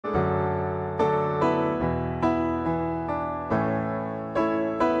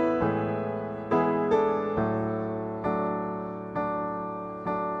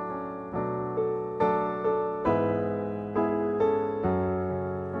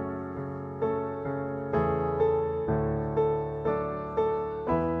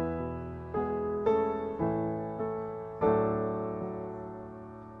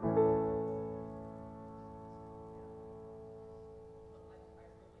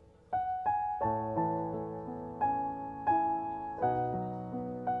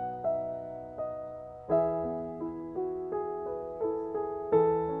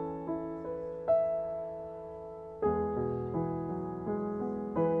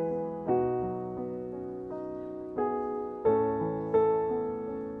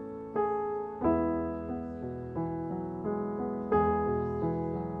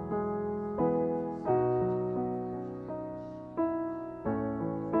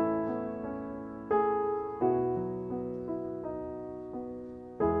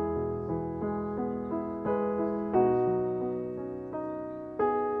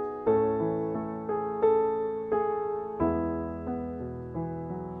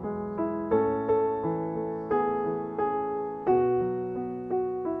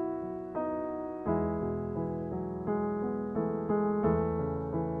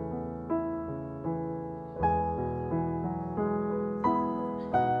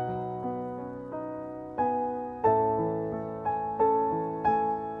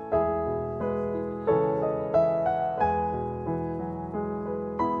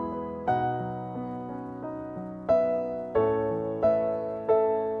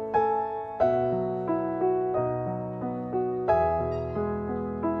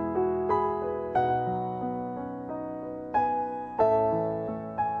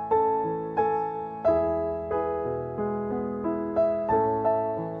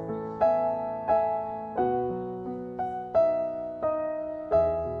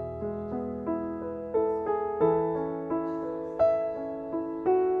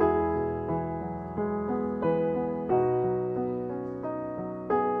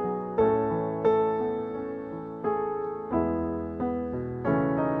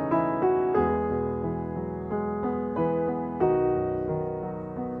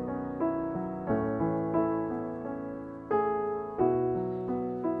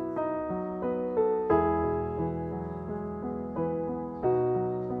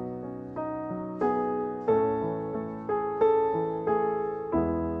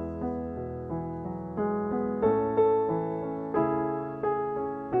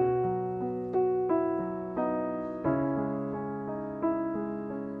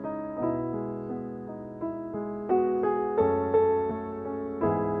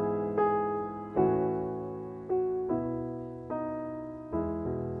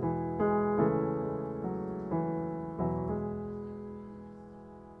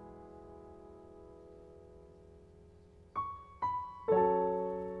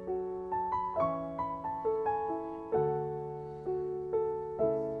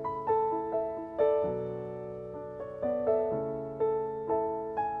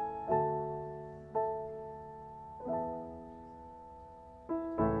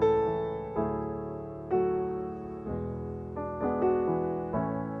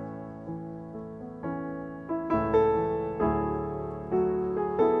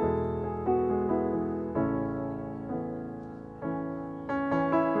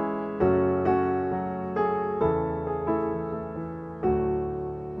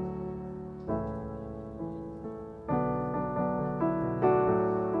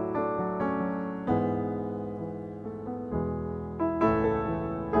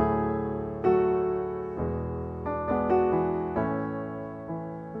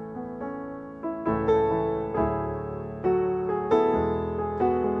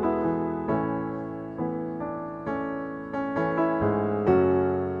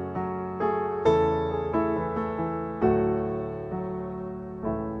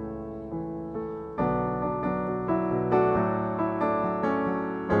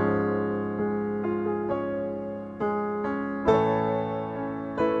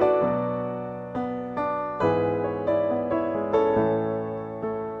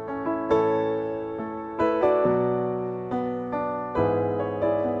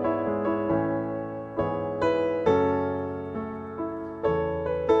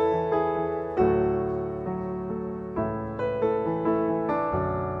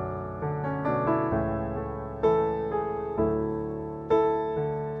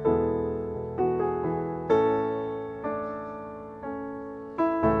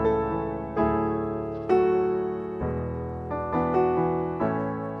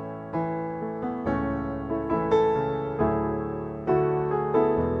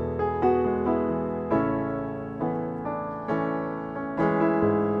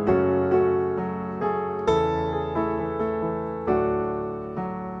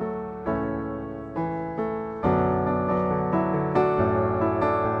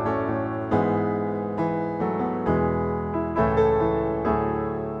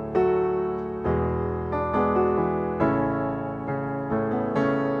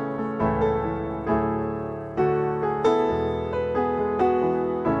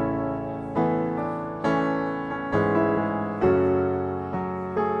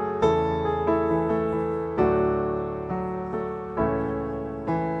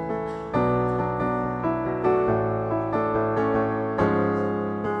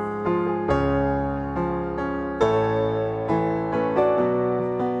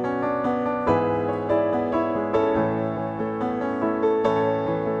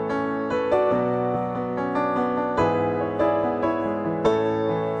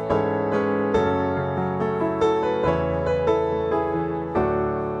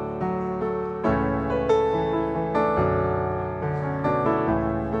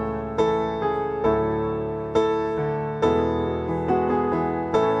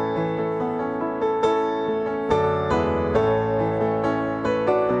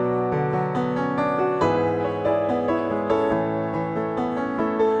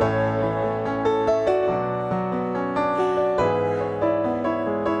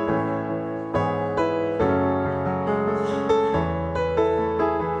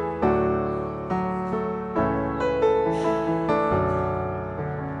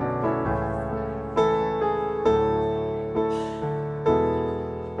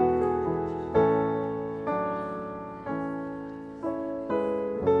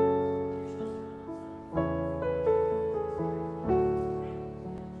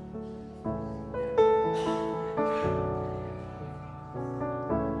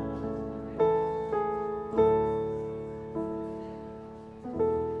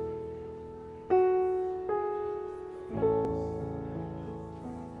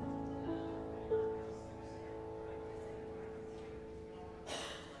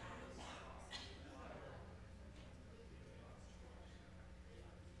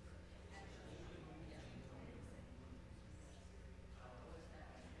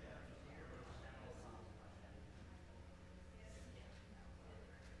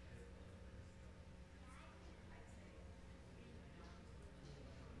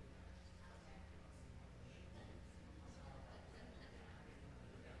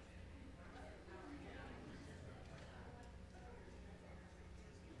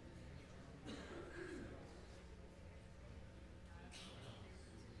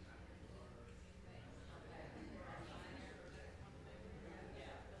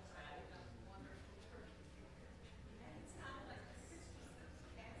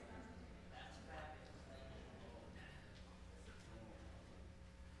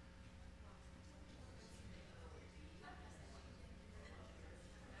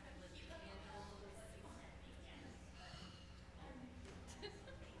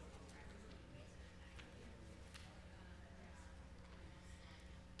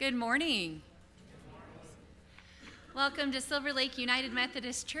Good morning. Welcome to Silver Lake United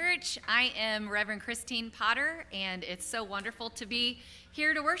Methodist Church. I am Reverend Christine Potter, and it's so wonderful to be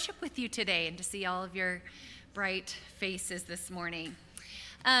here to worship with you today and to see all of your bright faces this morning.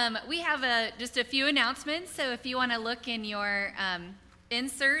 We have just a few announcements, so if you want to look in your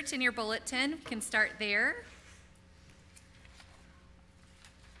insert in your bulletin, you can start there.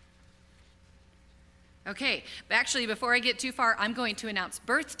 Okay, but actually before I get too far, I'm going to announce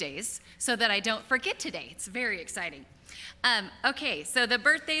birthdays so that I don't forget today. It's very exciting. Okay, so the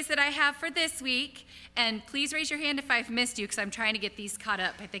birthdays that I have for this week, and please raise your hand if I've missed you because I'm trying to get these caught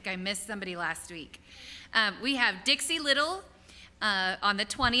up. I think I missed somebody last week. We have Dixie Little on the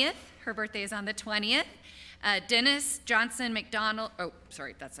 20th. Her birthday is on the 20th. Dennis Johnson McDonald, oh,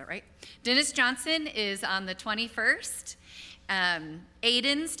 sorry, that's not right. Dennis Johnson is on the 21st.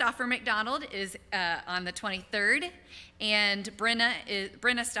 Aiden Stoffer McDonald is on the 23rd, and Brenna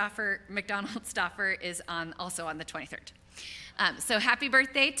Stoffer McDonald Stoffer is also on the 23rd. So happy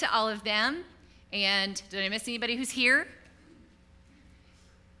birthday to all of them. And did I miss anybody who's here?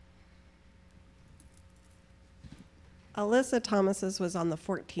 Alyssa Thomas's was on the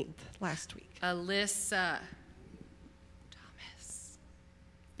 14th last week. Alyssa Thomas.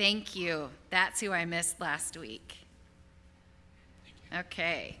 Thank you. That's who I missed last week.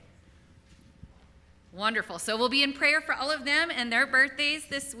 Okay. Wonderful. So we'll be in prayer for all of them and their birthdays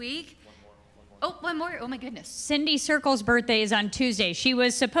this week. One more. Oh, my goodness. Cindy Circle's birthday is on Tuesday. She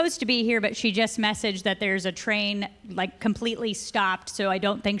was supposed to be here, but she just messaged that there's a train, completely stopped, so I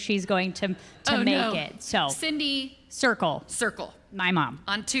don't think she's going to make it. So Cindy Circle. My mom.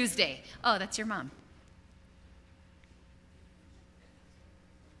 On Tuesday. Oh, that's your mom.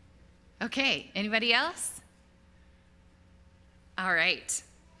 Okay. Anybody else? All right,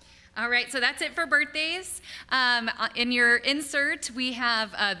 so that's it for birthdays. In your insert, we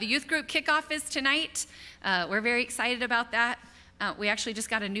have the youth group kickoff is tonight. We're very excited about that. We actually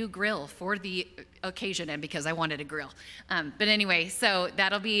just got a new grill for the occasion and because I wanted a grill. But anyway, so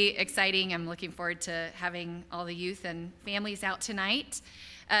that'll be exciting. I'm looking forward to having all the youth and families out tonight.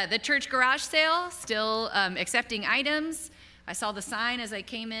 The church garage sale, still accepting items. I saw the sign as I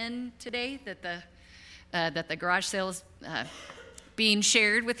came in today that the garage sale is being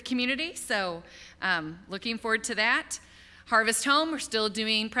shared with the community, so looking forward to that. Harvest Home, we're still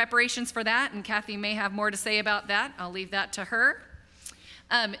doing preparations for that, and Kathy may have more to say about that. I'll leave that to her.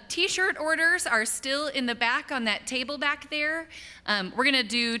 T-shirt orders are still in the back on that table back there. We're going to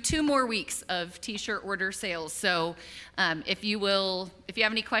do 2 more weeks of T-shirt order sales, so if you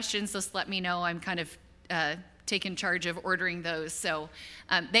have any questions, just let me know. I'm kind of taking charge of ordering those. So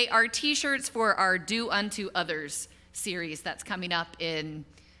they are T-shirts for our Do Unto Others series that's coming up in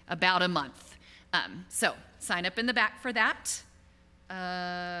about a month. So sign up in the back for that.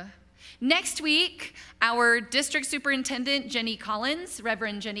 Next week, our district superintendent, Jenny Collins,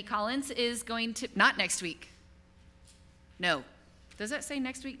 Reverend Jenny Collins, is going to, not next week. No. Does that say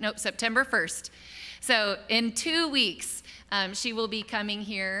next week? Nope, September 1st. So in 2 weeks, she will be coming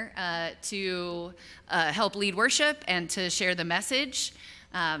here to help lead worship and to share the message.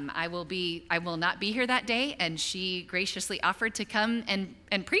 I will not be here that day, and she graciously offered to come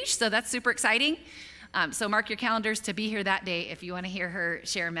and preach, so that's super exciting. So mark your calendars to be here that day if you want to hear her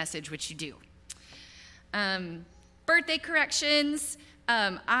share a message, which you do. Birthday corrections.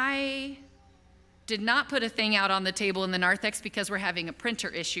 I did not put a thing out on the table in the narthex because we're having a printer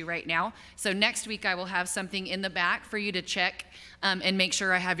issue right now. So next week I will have something in the back for you to check and make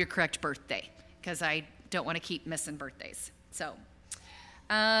sure I have your correct birthday because I don't want to keep missing birthdays. So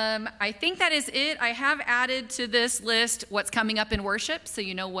I think that is it. I have added to this list what's coming up in worship, so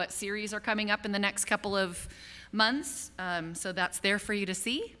you know what series are coming up in the next couple of months. So that's there for you to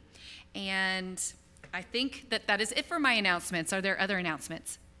see. And I think that is it for my announcements. Are there other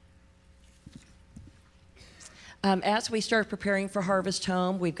announcements? As we start preparing for Harvest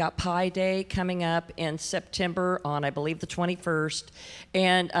Home, we've got Pie Day coming up in September on, I believe, the 21st.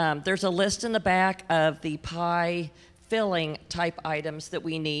 And there's a list in the back of the pie filling type items that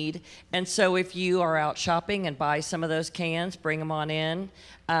we need. And so if you are out shopping and buy some of those cans, bring them on in,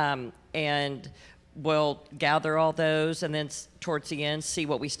 and we'll gather all those and then towards the end see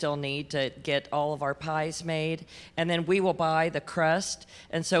what we still need to get all of our pies made. And then we will buy the crust.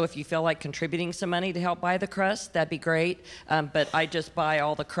 And so if you feel like contributing some money to help buy the crust, that'd be great. But I just buy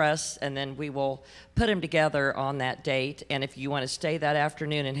all the crusts and then we will put them together on that date. And if you want to stay that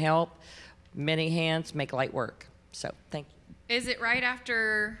afternoon and help, many hands make light work. So, thank you. Is it right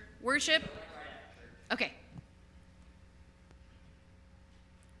after worship? Okay.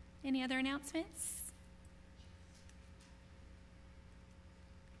 Any other announcements?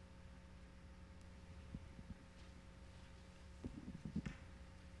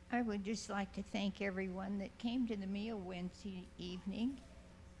 I would just like to thank everyone that came to the meal Wednesday evening,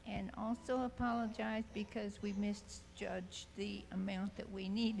 and also apologize because we misjudged the amount that we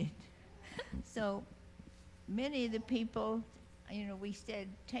needed. So many of the people, you know, we said,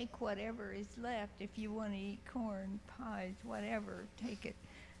 take whatever is left. If you want to eat corn, pies, whatever, take it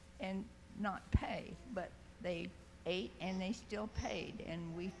and not pay. But they ate and they still paid,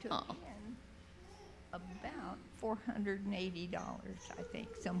 and we took in about $480, I think.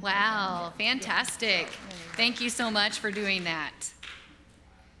 Somewhere Wow, around there. fantastic. Yeah. Thank you so much for doing that.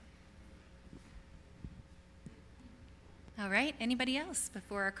 All right, anybody else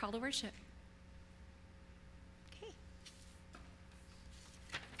before our call to worship? Okay.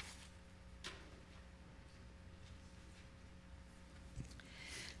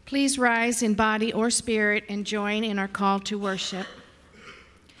 Please rise in body or spirit and join in our call to worship.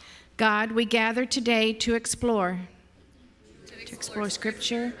 God, we gather today to explore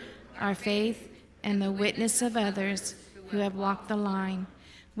Scripture, our faith, and the witness of others who have walked the line.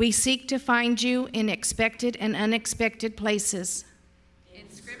 We seek to find you in expected and unexpected places, In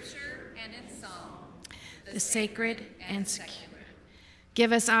Scripture and in song, the sacred and secular.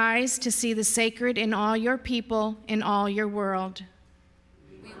 Give us eyes to see the sacred in all your people, in all your world.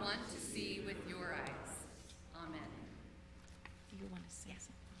 we want to see with your eyes. Amen. Do you want to say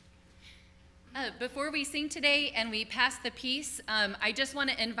something? Before we sing today and we pass the peace, I just want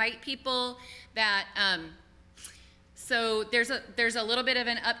to invite people that, so there's a little bit of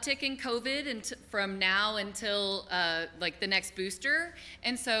an uptick in COVID from now until like the next booster.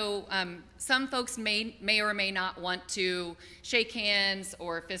 And so some folks may or may not want to shake hands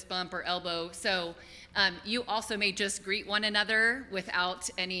or fist bump or elbow. So you also may just greet one another without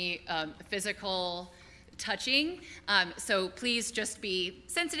any physical touching. So please just be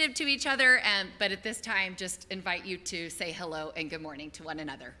sensitive to each other, but at this time, just invite you to say hello and good morning to one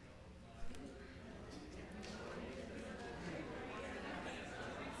another.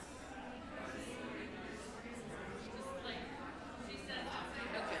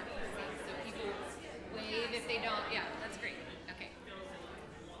 So people wave if they don't, yeah, that's great, okay.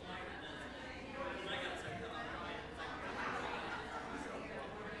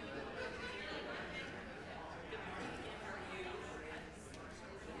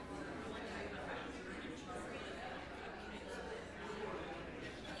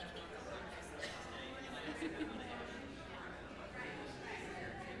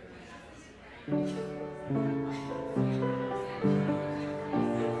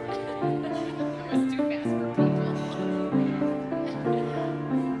 That was too fast for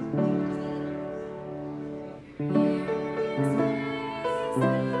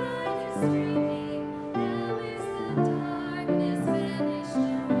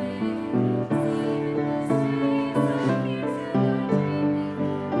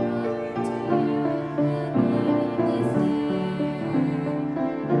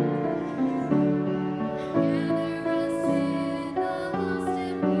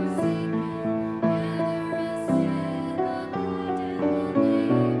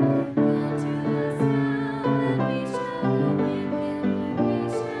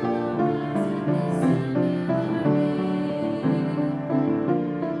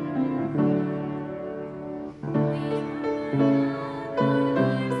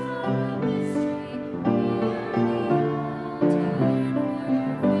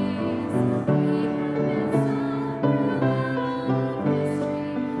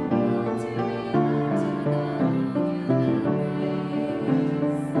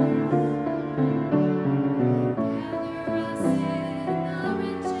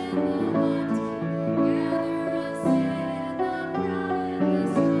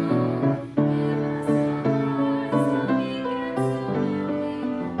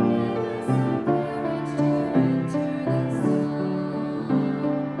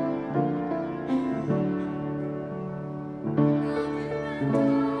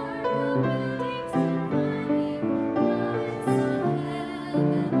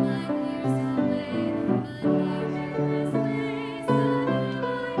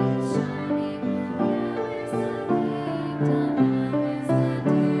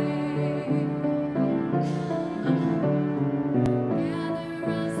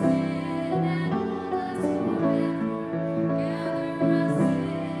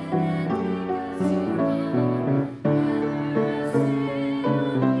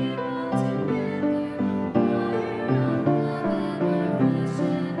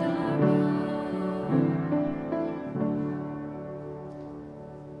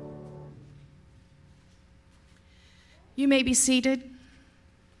You may be seated.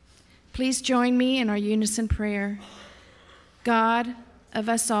 Please join me in our unison prayer. God, of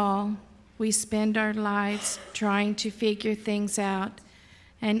us all, we spend our lives trying to figure things out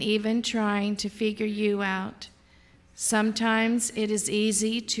and even trying to figure you out. Sometimes it is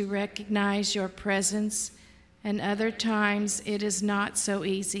easy to recognize your presence, and other times it is not so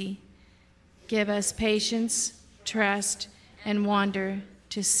easy. Give us patience, trust, and wonder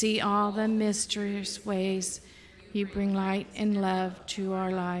to see all the mysterious ways you bring light and love to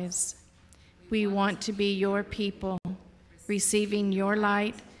our lives. We want to be your people, receiving your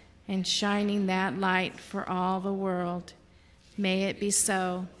light and shining that light for all the world. May it be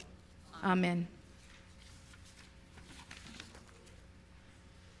so. Amen.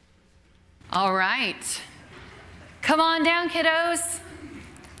 All right. Come on down, kiddos.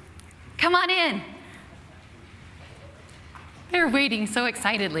 Come on in. They're waiting so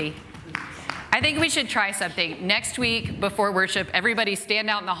excitedly. I think we should try something. Next week before worship, everybody stand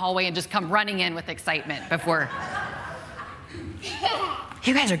out in the hallway and just come running in with excitement before.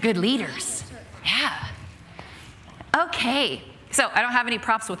 You guys are good leaders. Yeah. Okay. So I don't have any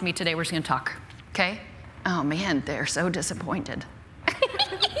props with me today. We're just going to talk. Okay? Oh, man, they're so disappointed.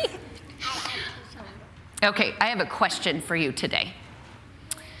 Okay, I have a question for you today.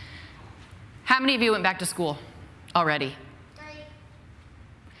 How many of you went back to school already? 3.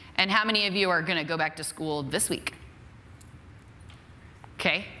 And how many of you are going to go back to school this week?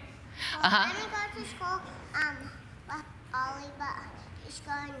 Okay. I didn't go to school with Ollie, but he's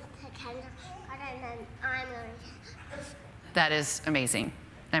going to kindergarten, and then I'm going. That is amazing.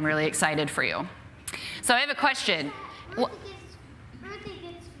 I'm really excited for you. So I have a question. Ruthie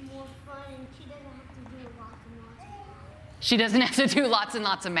gets more fun, and she doesn't have to do lots and lots of math. She doesn't have to do lots and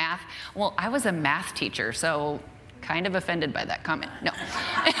lots of math. Well, I was a math teacher, so kind of offended by that comment. No.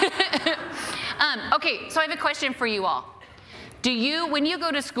 Okay, so I have a question for you all. When you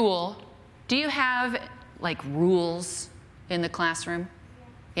go to school, do you have like rules in the classroom?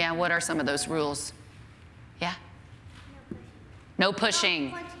 Yeah, what are some of those rules? Yeah? No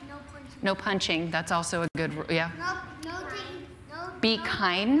pushing. No punching. That's also a good rule. Yeah? Be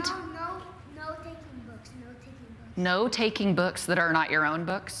kind. No taking books. No taking books that are not your own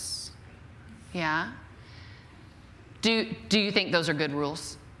books. Yeah? Do you think those are good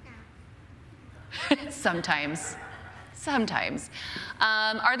rules? No. Sometimes.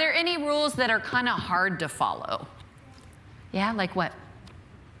 Are there any rules that are kind of hard to follow? Yeah, like what?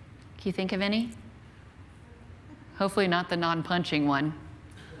 Can you think of any? Hopefully not the non-punching one.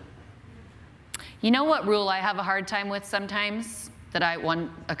 You know what rule I have a hard time with sometimes, that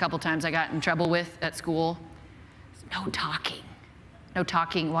a couple times I got in trouble with at school? No talking. No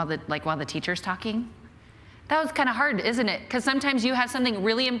talking while the teacher's talking. That was kind of hard, isn't it? Because sometimes you have something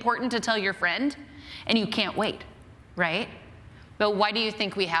really important to tell your friend and you can't wait, right? But why do you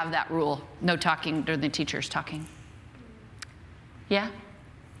think we have that rule? No talking during the teacher's talking. Yeah?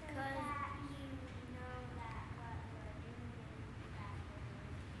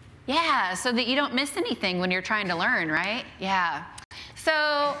 Yeah, so that you don't miss anything when you're trying to learn, right? Yeah.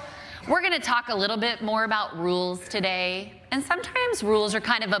 So we're going to talk a little bit more about rules today. And sometimes rules are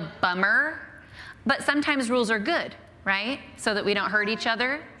kind of a bummer, but sometimes rules are good, right? So that we don't hurt each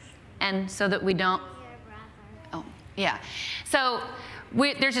other and so that we don't. Oh, yeah. So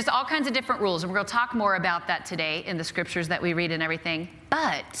there's just all kinds of different rules, and we're going to talk more about that today in the scriptures that we read and everything.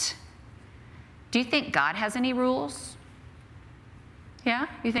 But do you think God has any rules? Yeah,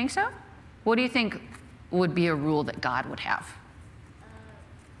 you think so? What do you think would be a rule that God would have?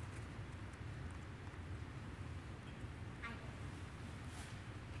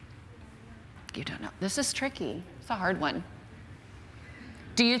 You don't know. This is tricky. It's a hard one.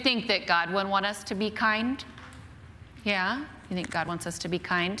 Do you think that God would want us to be kind? Yeah? You think God wants us to be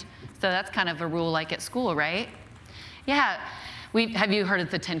kind? So that's kind of a rule like at school, right? Yeah. Have you heard of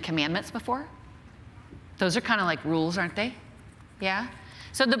the 10 Commandments before? Those are kind of like rules, aren't they? Yeah?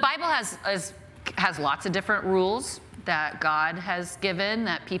 So the Bible has lots of different rules that God has given,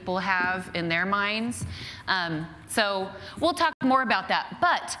 that people have in their minds. So we'll talk more about that.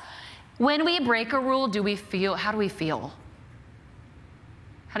 But when we break a rule, how do we feel?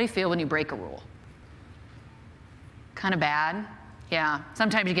 How do you feel when you break a rule? Kind of bad? Yeah.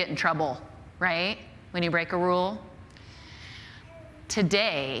 Sometimes you get in trouble, right? When you break a rule.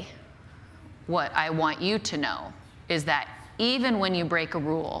 Today, what I want you to know is that even when you break a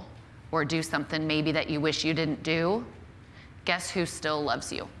rule or do something maybe that you wish you didn't do, guess who still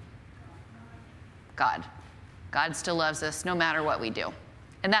loves you? God. God still loves us no matter what we do.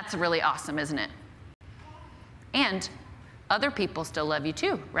 And that's really awesome, isn't it? And other people still love you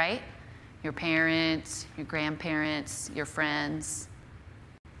too, right? Your parents, your grandparents, your friends.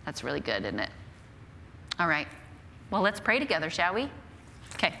 That's really good, isn't it? All right. Well, let's pray together, shall we?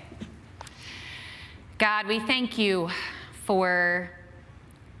 Okay. God, we thank you for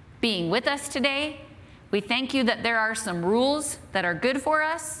being with us today. We thank you that there are some rules that are good for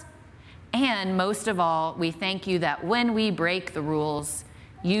us. And most of all, we thank you that when we break the rules,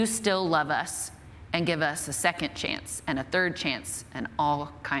 you still love us and give us a second chance and a third chance and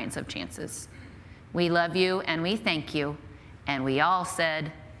all kinds of chances. We love you and we thank you. And we all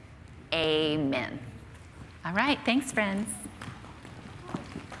said, amen. All right, thanks, friends.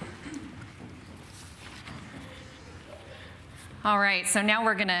 All right, so now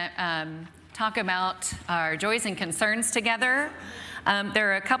we're going to talk about our joys and concerns together.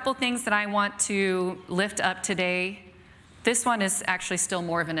 There are a couple things that I want to lift up today. This one is actually still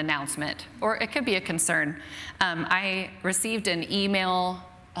more of an announcement, or it could be a concern. I received an email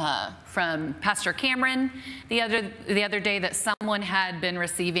from Pastor Cameron the other day that someone had been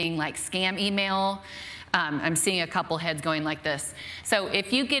receiving like scam email. I'm seeing a couple heads going like this. So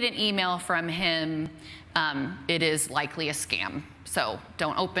if you get an email from him, it is likely a scam. So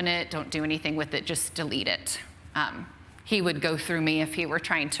don't open it, don't do anything with it, just delete it. He would go through me if he were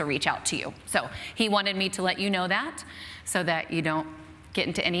trying to reach out to you. So he wanted me to let you know that so that you don't get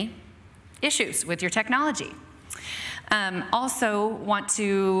into any issues with your technology. Also want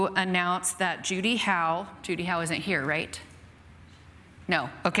to announce that Judy Howe isn't here, right? No,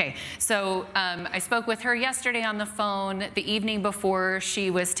 okay. So I spoke with her yesterday on the phone the evening before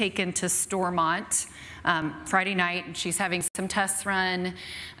she was taken to Stormont Friday night. And she's having some tests run.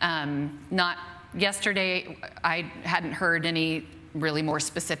 Not yesterday, I hadn't heard any really more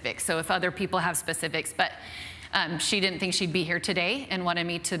specifics. So if other people have specifics, but she didn't think she'd be here today and wanted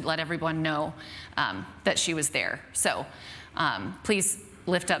me to let everyone know that she was there. So please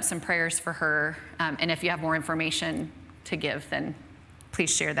lift up some prayers for her. And if you have more information to give, then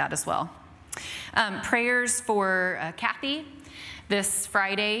please share that as well. Prayers for Kathy. This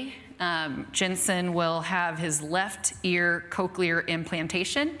Friday, Jensen will have his left ear cochlear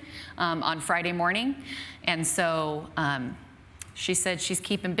implantation on Friday morning. And so she said she's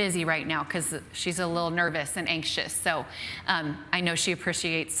keeping busy right now because she's a little nervous and anxious. So I know she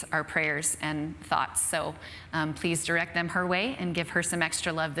appreciates our prayers and thoughts. So please direct them her way and give her some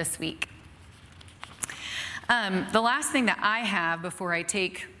extra love this week. The last thing that I have before I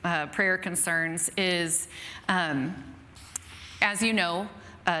take prayer concerns is, as you know,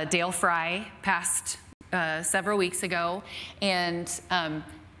 Dale Fry passed several weeks ago, and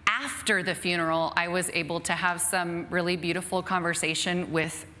after the funeral, I was able to have some really beautiful conversation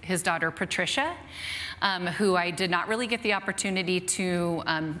with his daughter, Patricia, who I did not really get the opportunity to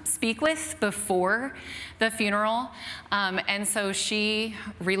speak with before the funeral. And so she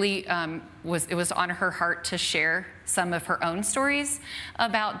really it was on her heart to share some of her own stories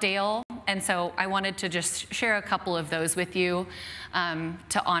about Dale. And so I wanted to just share a couple of those with you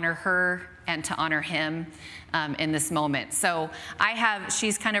to honor her and to honor him in this moment. So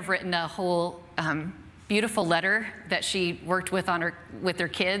she's kind of written a whole beautiful letter that she worked with with her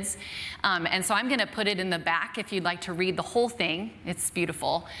kids. And so I'm going to put it in the back if you'd like to read the whole thing. It's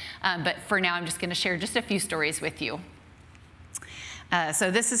beautiful. But for now, I'm just going to share just a few stories with you.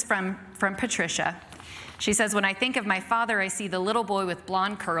 So this is from Patricia. She says, when I think of my father, I see the little boy with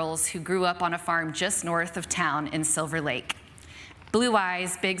blonde curls who grew up on a farm just north of town in Silver Lake. Blue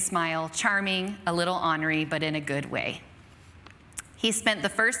eyes, big smile, charming, a little ornery, but in a good way. He spent the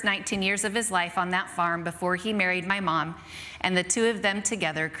first 19 years of his life on that farm before he married my mom, and the two of them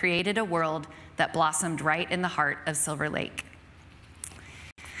together created a world that blossomed right in the heart of Silver Lake.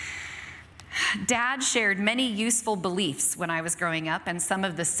 Dad shared many useful beliefs when I was growing up, and some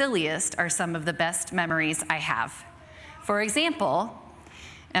of the silliest are some of the best memories I have. For example,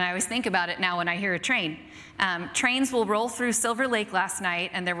 and I always think about it now when I hear a train, trains will roll through Silver Lake last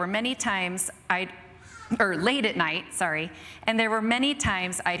night, and there were many times late at night, and there were many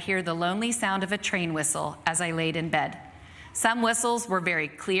times I'd hear the lonely sound of a train whistle as I laid in bed. Some whistles were very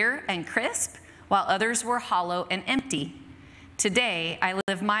clear and crisp, while others were hollow and empty. Today, I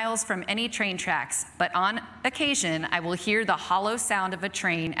live miles from any train tracks, but on occasion, I will hear the hollow sound of a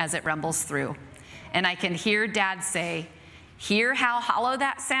train as it rumbles through. And I can hear Dad say, "Hear how hollow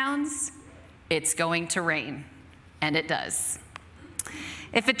that sounds? It's going to rain." And it does.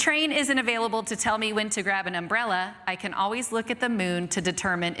 If a train isn't available to tell me when to grab an umbrella, I can always look at the moon to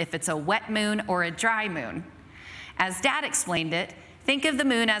determine if it's a wet moon or a dry moon. As Dad explained it, think of the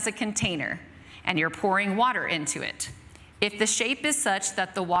moon as a container, and you're pouring water into it. If the shape is such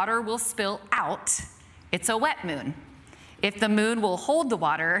that the water will spill out, it's a wet moon. If the moon will hold the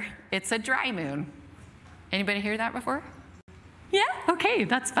water, it's a dry moon. Anybody hear that before? Yeah, okay,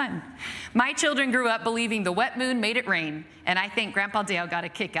 that's fun. My children grew up believing the wet moon made it rain, and I think Grandpa Dale got a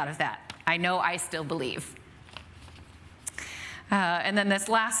kick out of that. I know I still believe. And then this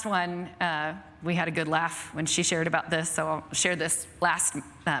last one, we had a good laugh when she shared about this, so I'll share this last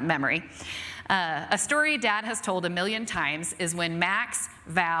memory. A story Dad has told a million times is when Max,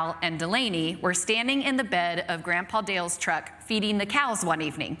 Val, and Delaney were standing in the bed of Grandpa Dale's truck feeding the cows one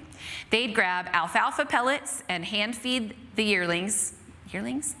evening. They'd grab alfalfa pellets and hand feed the yearlings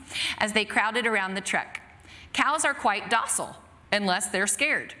as they crowded around the truck. Cows are quite docile, unless they're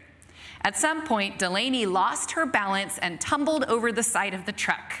scared. At some point, Delaney lost her balance and tumbled over the side of the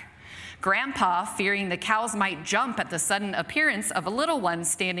truck. Grandpa, fearing the cows might jump at the sudden appearance of a little one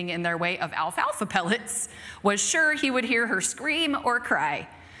standing in their way of alfalfa pellets, was sure he would hear her scream or cry.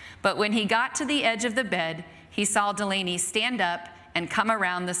 But when he got to the edge of the bed, he saw Delaney stand up and come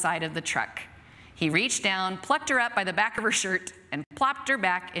around the side of the truck. He reached down, plucked her up by the back of her shirt, and plopped her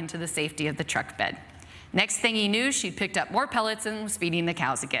back into the safety of the truck bed. Next thing he knew, she'd picked up more pellets and was feeding the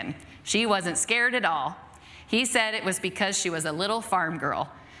cows again. She wasn't scared at all. He said it was because she was a little farm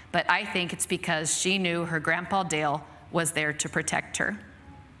girl, but I think it's because she knew her Grandpa Dale was there to protect her.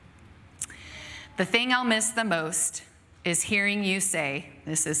 The thing I'll miss the most is hearing you say,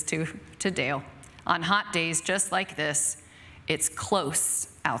 this is to Dale, on hot days just like this, it's close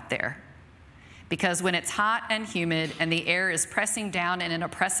out there. Because when it's hot and humid and the air is pressing down in an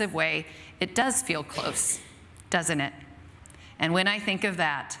oppressive way, it does feel close, doesn't it? And when I think of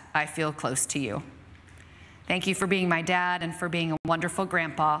that, I feel close to you. Thank you for being my dad and for being a wonderful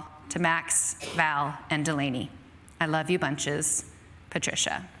grandpa to Max, Val, and Delaney. I love you bunches.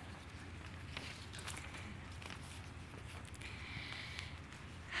 Patricia.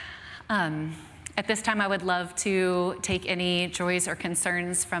 At this time, I would love to take any joys or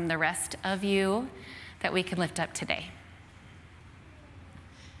concerns from the rest of you that we can lift up today.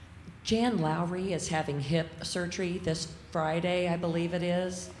 Jan Lowry is having hip surgery this Friday, I believe it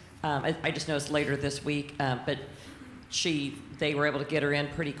is. I just know it's later this week, but they were able to get her in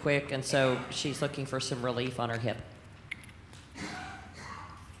pretty quick, and so she's looking for some relief on her hip.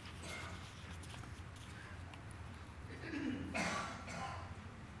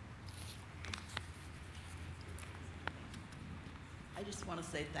 I just want to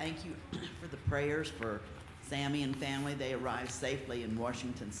say thank you for the prayers for Sammy and family. They arrived safely in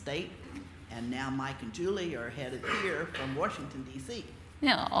Washington State, and now Mike and Julie are headed here from Washington, D.C.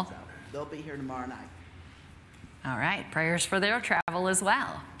 No. So they'll be here tomorrow night. All right, prayers for their travel as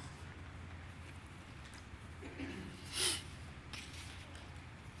well.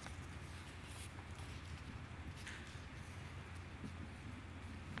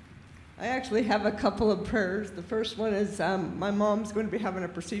 I actually have a couple of prayers. The first one is my mom's going to be having a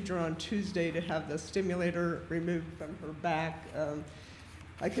procedure on Tuesday to have the stimulator removed from her back.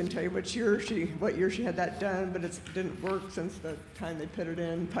 I can tell you what year she had that done, but it didn't work since the time they put it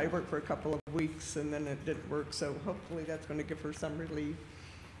in. Probably worked for a couple of weeks, and then it didn't work, so hopefully that's going to give her some relief.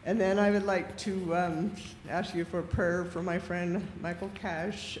 And then I would like to ask you for a prayer for my friend Michael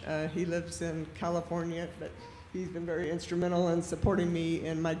Cash. He lives in California, but he's been very instrumental in supporting me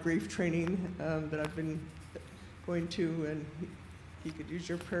in my grief training that I've been going to, and he could use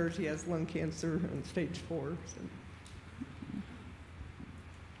your prayers. He has lung cancer and stage 4. So.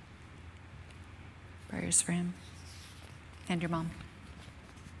 Prayers for him and your mom.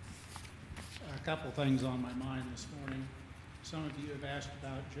 A couple things on my mind this morning. Some of you have asked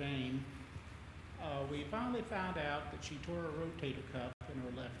about Jane. We finally found out that she tore a rotator cuff in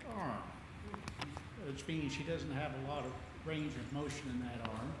her left arm, which means she doesn't have a lot of range of motion in that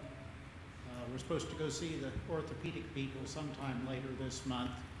arm. We're supposed to go see the orthopedic people sometime later this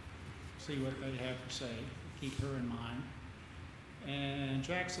month, see what they have to say, keep her in mind. And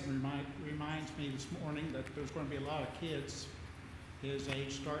Jackson reminds me this morning that there's going to be a lot of kids his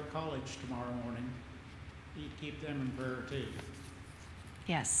age start college tomorrow morning. You need to keep them in prayer too.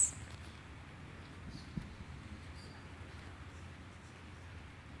 Yes.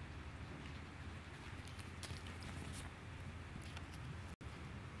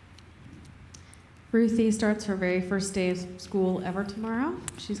 Ruthie starts her very first day of school ever tomorrow.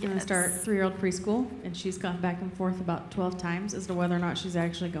 She's going to start 3-year-old preschool, and she's gone back and forth about 12 times as to whether or not she's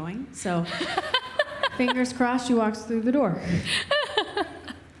actually going. So fingers crossed she walks through the door.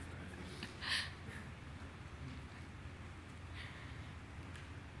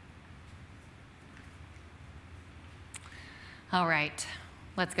 All right,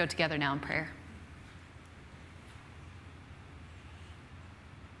 let's go together now in prayer.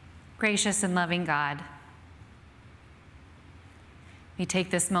 Gracious and loving God, we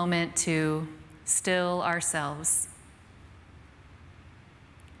take this moment to still ourselves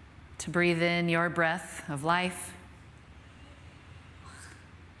to breathe in your breath of life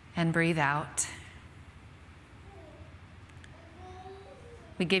and breathe out.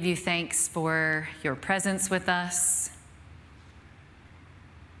 We give you thanks for your presence with us.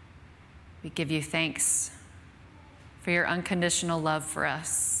 We give you thanks for your unconditional love for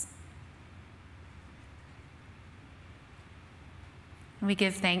us. We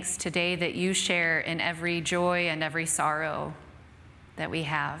give thanks today that you share in every joy and every sorrow that we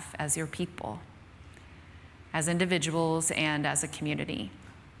have as your people, as individuals and as a community.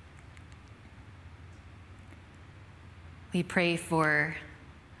 We pray for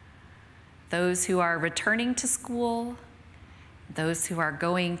those who are returning to school, those who are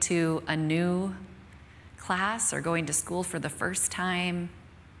going to a new class or going to school for the first time.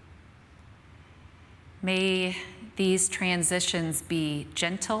 May these transitions be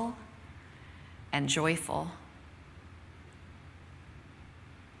gentle and joyful.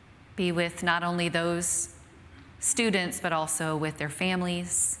 Be with not only those students, but also with their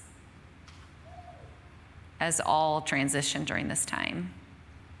families as all transition during this time.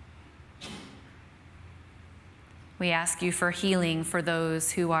 We ask you for healing for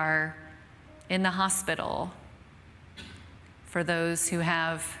those who are in the hospital, for those who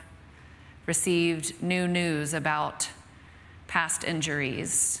have received new news about past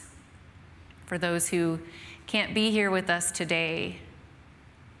injuries, for those who can't be here with us today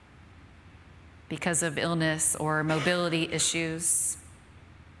because of illness or mobility issues.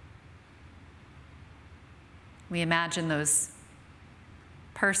 We imagine those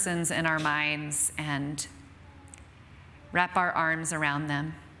persons in our minds and wrap our arms around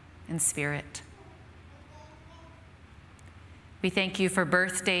them in spirit. We thank you for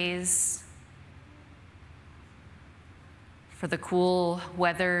birthdays, for the cool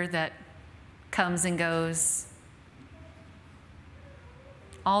weather that comes and goes,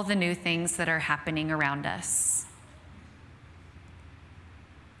 all the new things that are happening around us.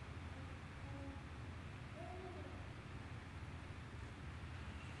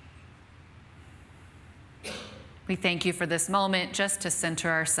 We thank you for this moment just to center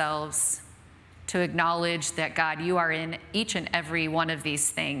ourselves, to acknowledge that, God, you are in each and every one of these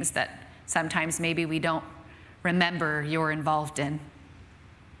things that sometimes maybe we don't remember you're involved in.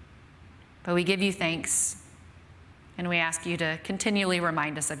 But we give you thanks, and we ask you to continually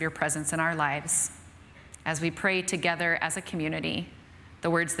remind us of your presence in our lives as we pray together as a community the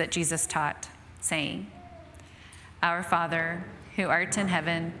words that Jesus taught, saying, Our Father, who art in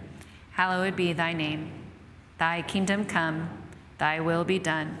heaven, hallowed be thy name. Thy kingdom come, thy will be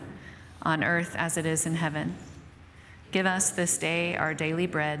done, on earth as it is in heaven. Give us this day our daily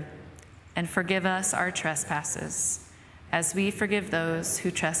bread, and forgive us our trespasses, as we forgive those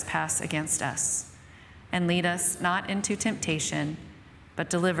who trespass against us. And lead us not into temptation, but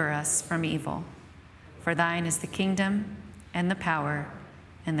deliver us from evil. For thine is the kingdom, and the power,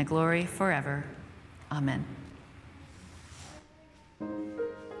 and the glory forever. Amen.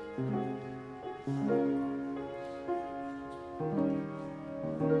 Silently now thy way.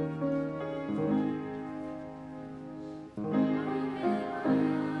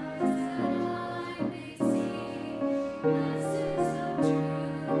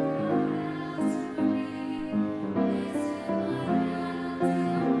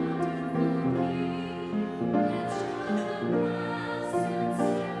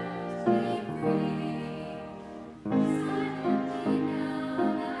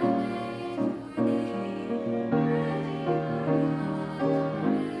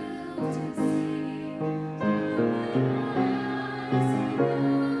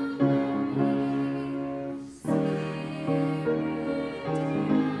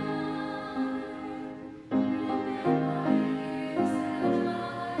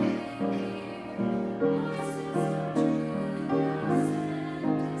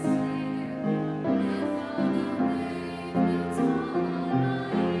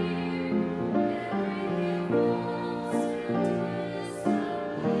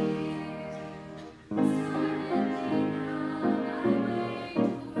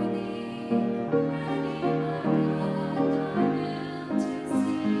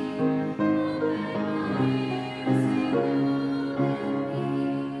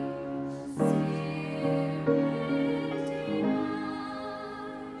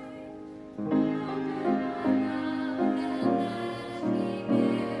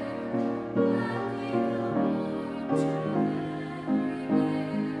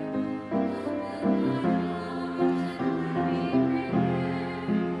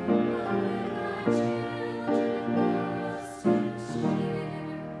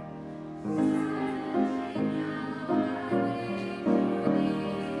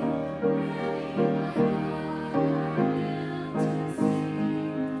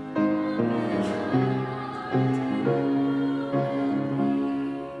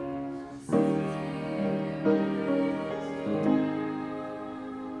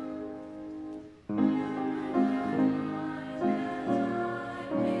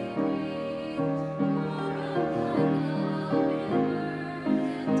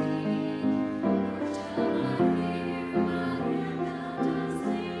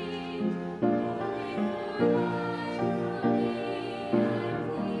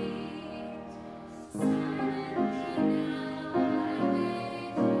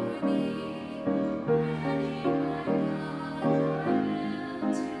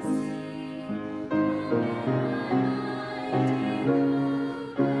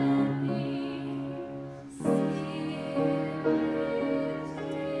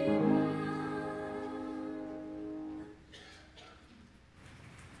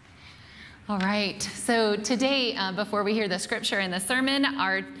 All right, so today, before we hear the scripture and the sermon,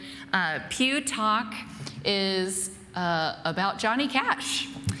 our Pew Talk is about Johnny Cash.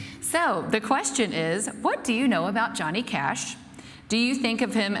 So the question is, what do you know about Johnny Cash? Do you think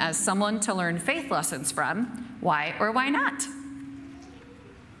of him as someone to learn faith lessons from? Why or why not?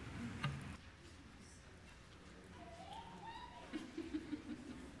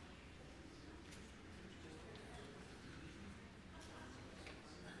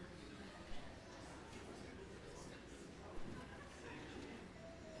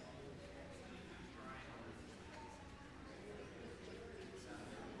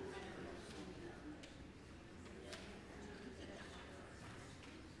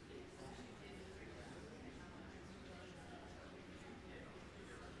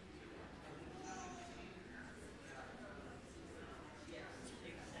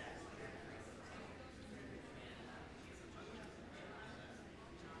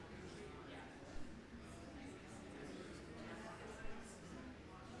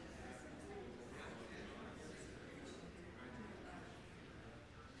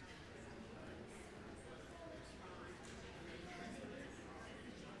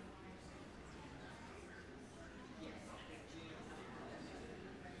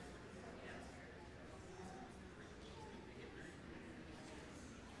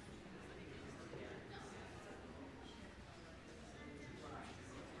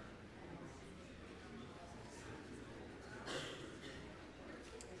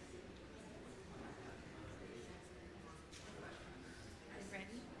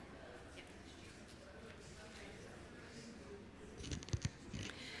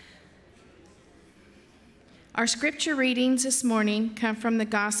 Our scripture readings this morning come from the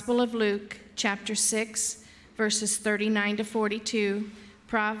Gospel of Luke, chapter 6, verses 39 to 42,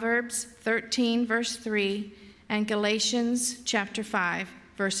 Proverbs 13, verse 3, and Galatians chapter 5,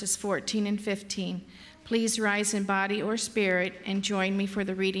 verses 14 and 15. Please rise in body or spirit and join me for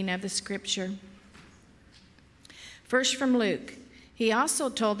the reading of the scripture. First from Luke. He also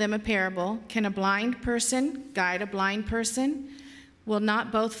told them a parable. Can a blind person guide a blind person? Will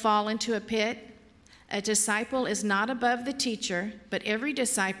not both fall into a pit? A disciple is not above the teacher, but every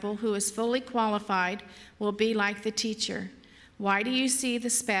disciple who is fully qualified will be like the teacher. Why do you see the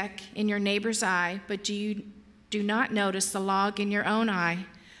speck in your neighbor's eye, but you do not notice the log in your own eye?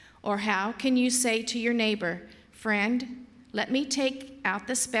 Or how can you say to your neighbor, friend, let me take out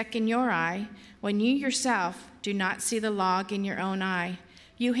the speck in your eye, when you yourself do not see the log in your own eye?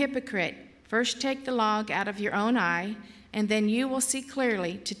 You hypocrite, first take the log out of your own eye, and then you will see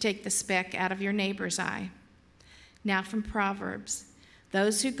clearly to take the speck out of your neighbor's eye. Now from Proverbs.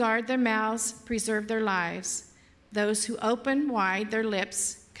 Those who guard their mouths preserve their lives. Those who open wide their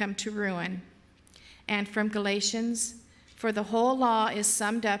lips come to ruin. And from Galatians. For the whole law is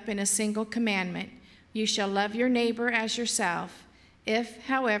summed up in a single commandment. You shall love your neighbor as yourself. If,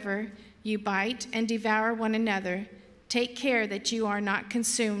 however, you bite and devour one another, take care that you are not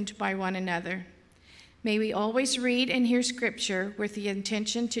consumed by one another. May we always read and hear scripture with the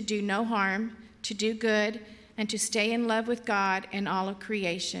intention to do no harm, to do good, and to stay in love with God and all of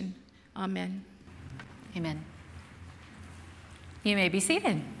creation. Amen. Amen. You may be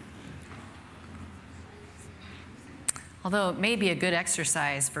seated. Although it may be a good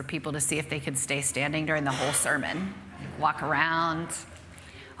exercise for people to see if they could stay standing during the whole sermon. Walk around.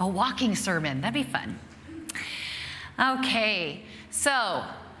 A walking sermon, that'd be fun. Okay, so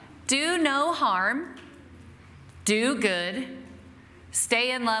do no harm, do good,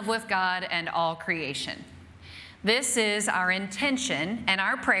 stay in love with God and all creation. This is our intention and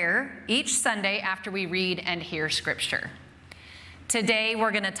our prayer each Sunday after we read and hear scripture. Today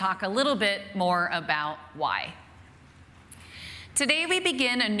we're going to talk a little bit more about why. Today we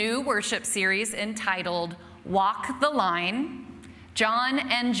begin a new worship series entitled Walk the Line, John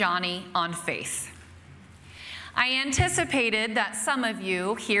and Johnny on Faith. I anticipated that some of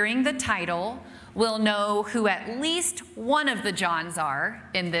you hearing the title will know who at least one of the Johns are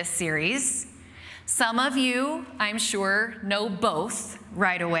in this series. Some of you, I'm sure, know both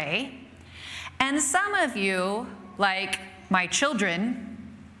right away. And some of you, like my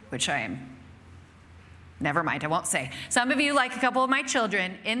children, which never mind, I won't say. Some of you, like a couple of my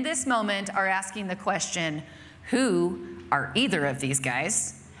children, in this moment are asking the question, who are either of these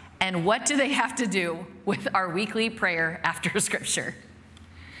guys? And what do they have to do with our weekly prayer after scripture?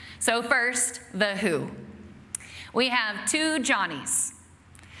 So first, the who. We have two Johnnies.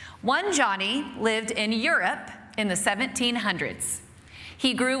 One Johnny lived in Europe in the 1700s.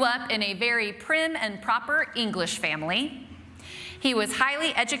 He grew up in a very prim and proper English family. He was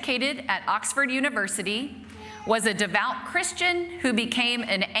highly educated at Oxford University, was a devout Christian who became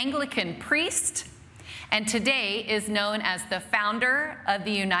an Anglican priest, and today is known as the founder of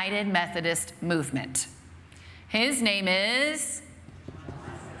the United Methodist movement. His name is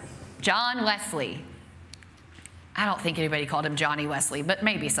John Wesley. I don't think anybody called him Johnny Wesley, but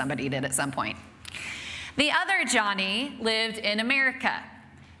maybe somebody did at some point. The other Johnny lived in America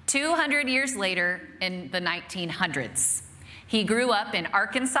 200 years later in the 1900s. He grew up in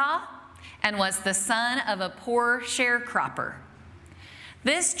Arkansas and was the son of a poor sharecropper.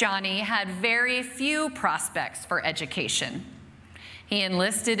 This Johnny had very few prospects for education. He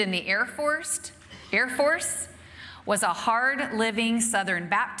enlisted in the Air Force, was a hard-living Southern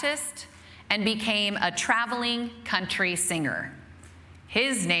Baptist, and became a traveling country singer.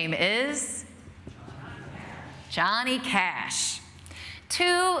 His name is Johnny Cash.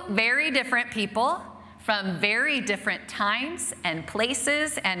 Two very different people from very different times and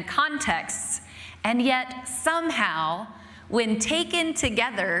places and contexts, and yet somehow, when taken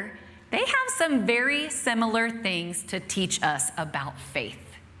together, they have some very similar things to teach us about faith.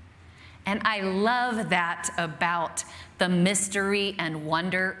 And I love that about the mystery and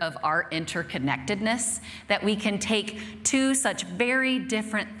wonder of our interconnectedness, that we can take two such very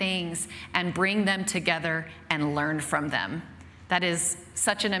different things and bring them together and learn from them. That is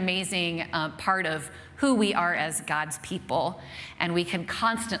such an amazing part of who we are as God's people. And we can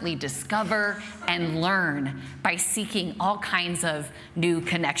constantly discover and learn by seeking all kinds of new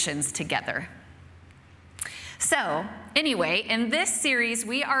connections together. So anyway, in this series,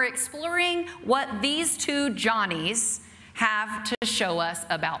 we are exploring what these two Johnnies have to show us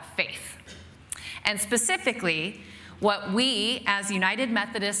about faith. And specifically, what we as United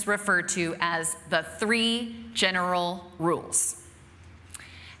Methodists refer to as the 3 general rules.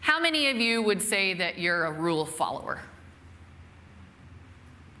 How many of you would say that you're a rule follower?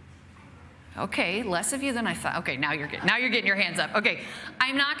 Okay, less of you than I thought. Okay, now you're getting your hands up. Okay,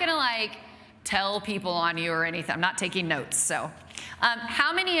 I'm not gonna like tell people on you or anything. I'm not taking notes. So,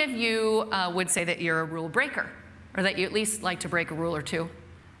 how many of you would say that you're a rule breaker, or that you at least like to break a rule or two?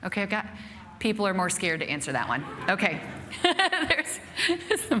 Okay, I've got people are more scared to answer that one. Okay,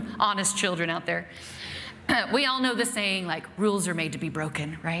 there's some honest children out there. We all know the saying, like, rules are made to be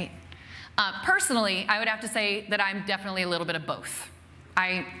broken, right? Personally, I would have to say that I'm definitely a little bit of both.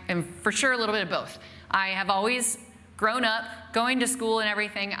 I am for sure a little bit of both. I have always grown up, going to school and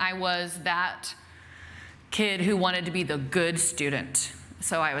everything. I was that kid who wanted to be the good student.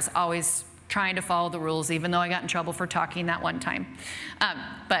 So I was always trying to follow the rules, even though I got in trouble for talking that one time.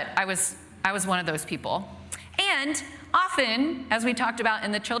 But I was one of those people. And often, as we talked about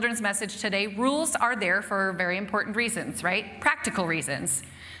in the children's message today, rules are there for very important reasons, right? Practical reasons.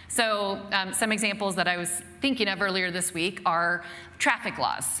 So some examples that I was thinking of earlier this week are traffic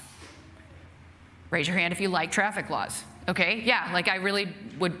laws. Raise your hand if you like traffic laws. Okay, yeah, like I really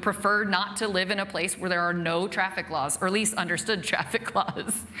would prefer not to live in a place where there are no traffic laws, or at least understood traffic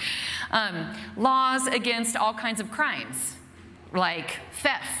laws. Laws against all kinds of crimes, like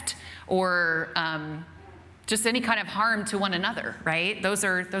theft, or just any kind of harm to one another, right? Those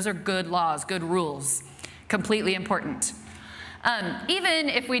are good laws, good rules, completely important. Even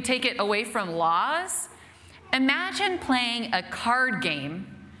if we take it away from laws, imagine playing a card game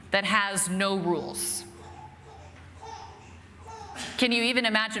that has no rules. Can you even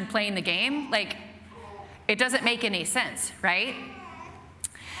imagine playing the game? Like, it doesn't make any sense, right?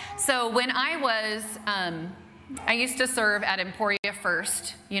 So when I used to serve at Emporia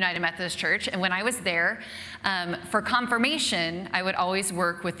First United Methodist Church, and when I was there, for confirmation, I would always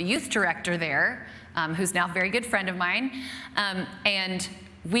work with the youth director there, who's now a very good friend of mine, and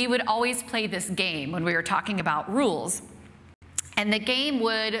we would always play this game when we were talking about rules. And the game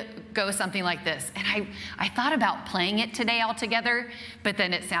would go something like this. And I thought about playing it today all together, but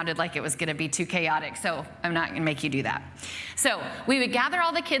then it sounded like it was gonna be too chaotic, so I'm not gonna make you do that. So we would gather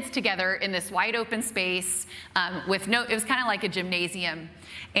all the kids together in this wide open space it was kind of like a gymnasium.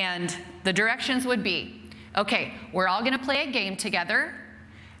 And the directions would be, okay, we're all gonna play a game together.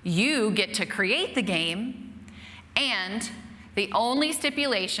 You get to create the game, and the only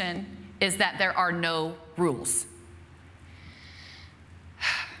stipulation is that there are no rules.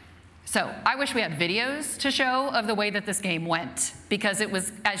 So I wish we had videos to show of the way that this game went, because it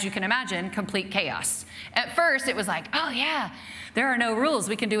was, as you can imagine, complete chaos. At first, it was like, oh yeah, there are no rules.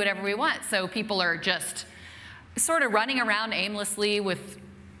 We can do whatever we want. So people are just sort of running around aimlessly with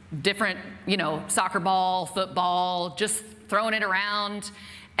different, soccer ball, football, just throwing it around.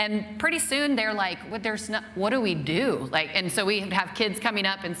 And pretty soon they're like, what do we do? And so we have kids coming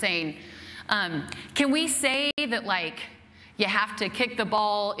up and saying, can we say that you have to kick the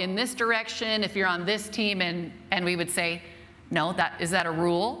ball in this direction if you're on this team, and we would say, no, is that a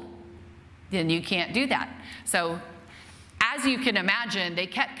rule? Then you can't do that. So as you can imagine, they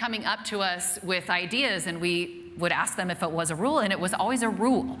kept coming up to us with ideas, and we would ask them if it was a rule, and it was always a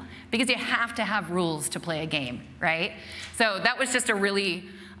rule, because you have to have rules to play a game, right? So that was just a really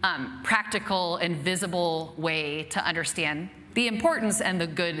practical and visible way to understand the importance and the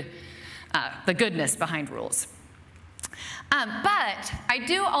goodness behind rules. But I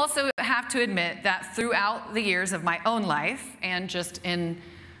do also have to admit that throughout the years of my own life, and just in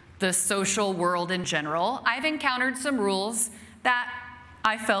the social world in general, I've encountered some rules that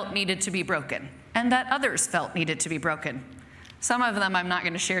I felt needed to be broken, and that others felt needed to be broken. Some of them I'm not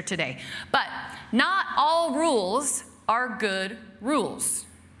going to share today. But not all rules are good rules.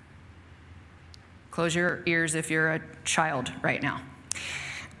 Close your ears if you're a child right now.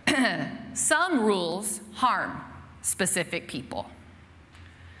 Some rules harm specific people,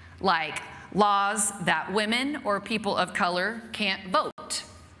 like laws that women or people of color can't vote.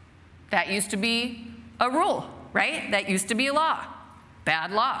 That used to be a rule, right? That used to be a law.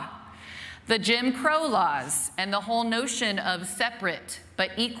 Bad law. The Jim Crow laws and the whole notion of separate but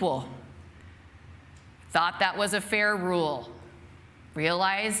equal. Thought that was a fair rule.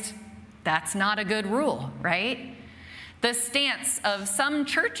 Realized that's not a good rule, right? The stance of some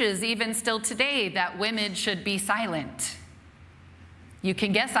churches, even still today, that women should be silent. You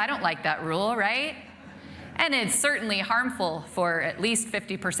can guess I don't like that rule, right? And it's certainly harmful for at least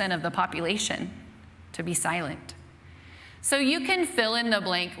 50% of the population to be silent. So you can fill in the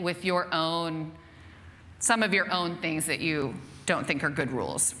blank with some of your own things that you don't think are good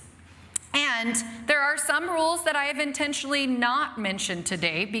rules. And there are some rules that I have intentionally not mentioned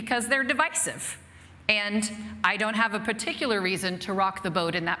today because they're divisive. And I don't have a particular reason to rock the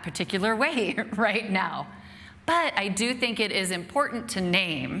boat in that particular way right now. But I do think it is important to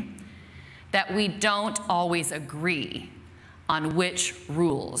name that we don't always agree on which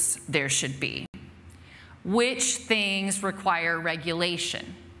rules there should be, which things require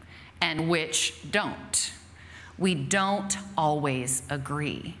regulation, and which don't. We don't always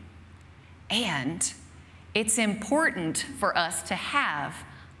agree. And it's important for us to have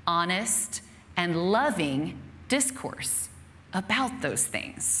honest and loving discourse about those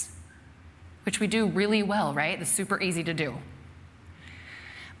things, which we do really well, right? It's super easy to do.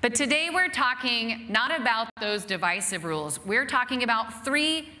 But today we're talking not about those divisive rules. We're talking about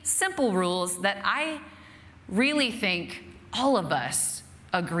 3 simple rules that I really think all of us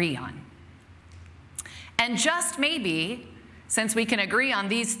agree on. And just maybe, since we can agree on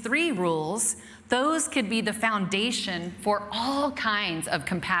these 3 rules, those could be the foundation for all kinds of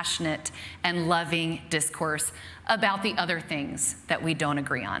compassionate and loving discourse about the other things that we don't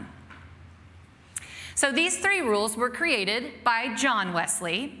agree on. So these 3 rules were created by John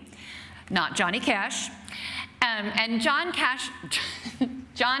Wesley, not Johnny Cash. And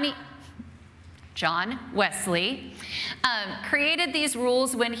John Wesley created these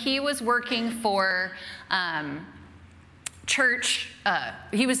rules when he was working for church.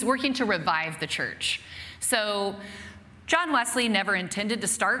 He was working to revive the church. So John Wesley never intended to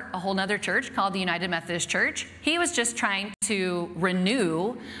start a whole nother church called the United Methodist Church. He was just trying to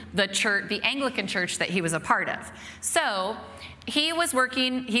renew the church, the Anglican church that he was a part of. So he was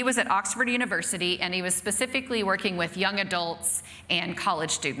at Oxford University, and he was specifically working with young adults and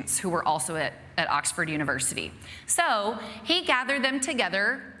college students who were also at Oxford University. So he gathered them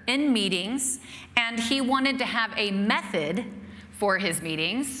together in meetings, and he wanted to have a method for his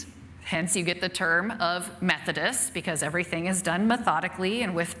meetings. Hence, you get the term of Methodist, because everything is done methodically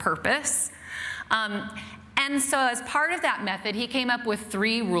and with purpose. And so as part of that method, he came up with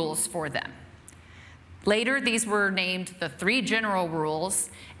 3 rules for them. Later, these were named the 3 general rules,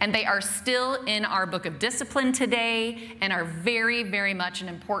 and they are still in our book of discipline today and are very, very much an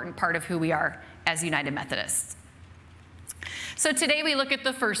important part of who we are as United Methodists. So today we look at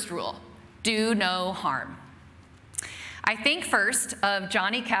the first rule, do no harm. I think first of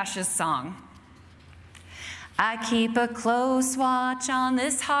Johnny Cash's song, I keep a close watch on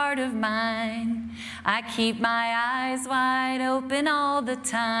this heart of mine. I keep my eyes wide open all the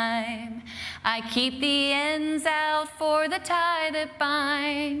time. I keep the ends out for the tie that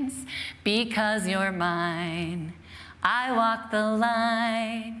binds. Because you're mine, I walk the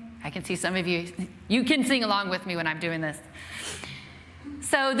line. I can see some of you can sing along with me when I'm doing this.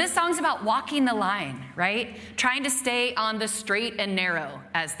 So this song's about walking the line, right? Trying to stay on the straight and narrow,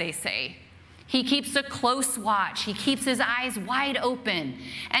 as they say. He keeps a close watch. He keeps his eyes wide open.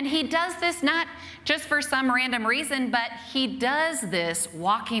 And he does this not just for some random reason, but he does this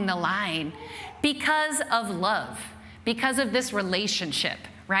walking the line because of love, because of this relationship,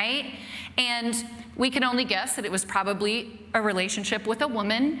 right? And we can only guess that it was probably a relationship with a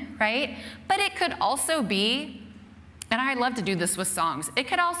woman, right? But it could also be, and I love to do this with songs, it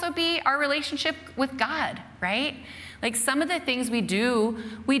could also be our relationship with God, right? Like some of the things we do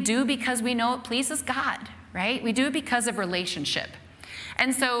because we know it pleases God, right? We do it because of relationship.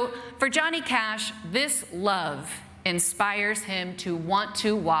 And so for Johnny Cash, this love inspires him to want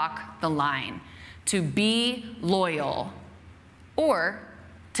to walk the line, to be loyal, or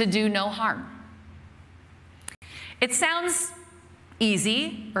to do no harm. It sounds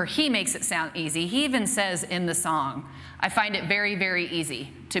easy, or he makes it sound easy. He even says in the song, I find it very, very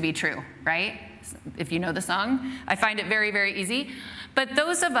easy to be true, right? If you know the song, I find it very, very easy. But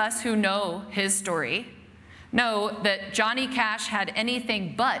those of us who know his story know that Johnny Cash had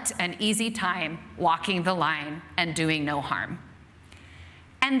anything but an easy time walking the line and doing no harm.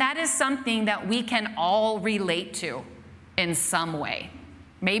 And that is something that we can all relate to in some way.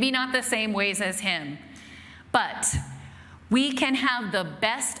 Maybe not the same ways as him, but we can have the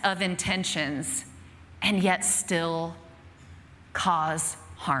best of intentions and yet still cause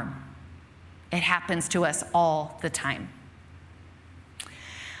harm. It happens to us all the time.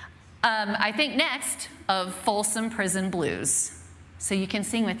 I think next of Folsom Prison Blues. So you can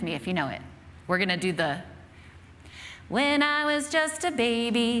sing with me if you know it. We're gonna do the, when I was just a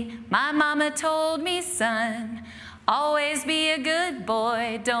baby, my mama told me, son, always be a good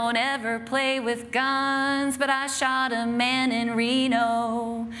boy, don't ever play with guns. But I shot a man in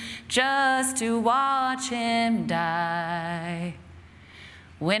Reno just to watch him die.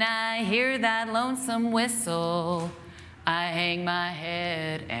 When I hear that lonesome whistle, I hang my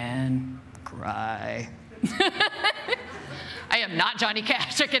head and cry. I am not Johnny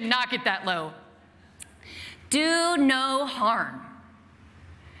Cash. I cannot get that low. Do no harm.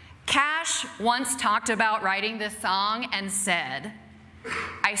 Cash once talked about writing this song and said,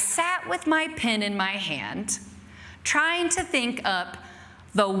 I sat with my pen in my hand, trying to think up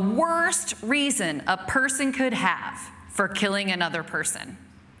the worst reason a person could have for killing another person.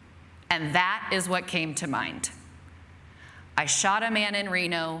 And that is what came to mind. I shot a man in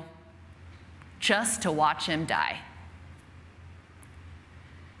Reno just to watch him die.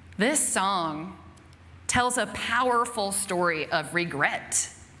 This song tells a powerful story of regret,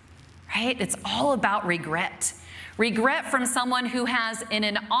 right? It's all about regret. Regret from someone who has, in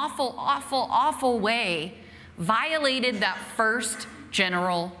an awful, awful, awful way, violated that first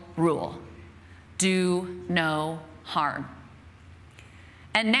general rule. Do no harm.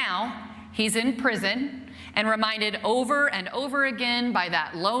 And now he's in prison and reminded over and over again by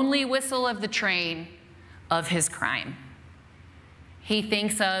that lonely whistle of the train of his crime. He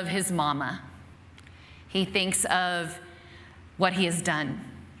thinks of his mama. He thinks of what he has done.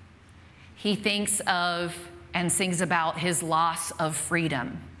 He thinks of and sings about his loss of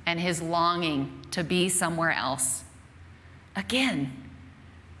freedom and his longing to be somewhere else. Again,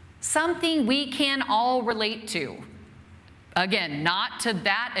 something we can all relate to. Again, not to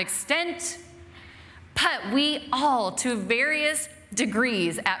that extent, but we all, to various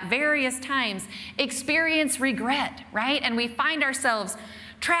degrees, at various times, experience regret, right? And we find ourselves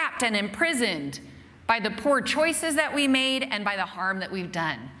trapped and imprisoned by the poor choices that we made and by the harm that we've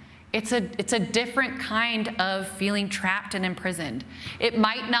done. It's a different kind of feeling trapped and imprisoned. It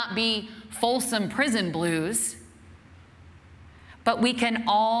might not be Folsom Prison Blues, but we can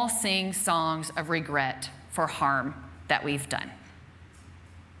all sing songs of regret for harm that we've done.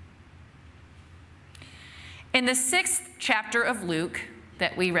 In the 6th chapter of Luke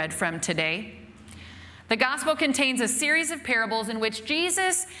that we read from today, the gospel contains a series of parables in which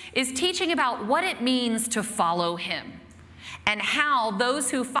Jesus is teaching about what it means to follow him and how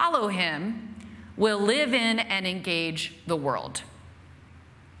those who follow him will live in and engage the world.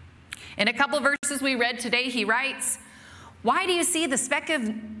 In a couple of verses we read today, he writes, why do you see the speck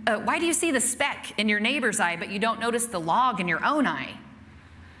in your neighbor's eye, but you don't notice the log in your own eye?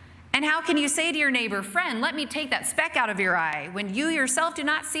 And how can you say to your neighbor, friend, let me take that speck out of your eye, when you yourself do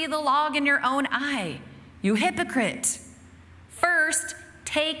not see the log in your own eye? You hypocrite. First,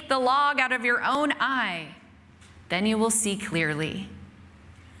 take the log out of your own eye, then you will see clearly.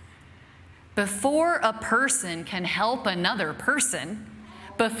 Before a person can help another person,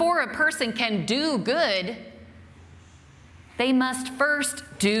 before a person can do good, they must first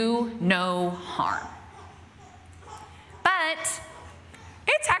do no harm. But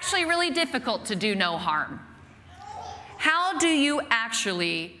it's actually really difficult to do no harm. How do you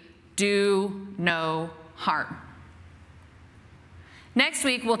actually do no harm? Next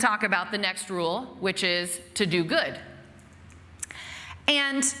week, we'll talk about the next rule, which is to do good.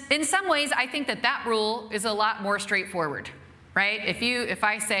 And in some ways, I think that that rule is a lot more straightforward, right? If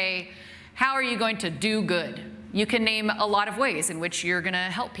I say, how are you going to do good? You can name a lot of ways in which you're going to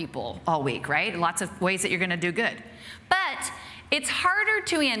help people all week, right? Lots of ways that you're going to do good. But it's harder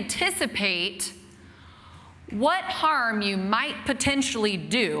to anticipate what harm you might potentially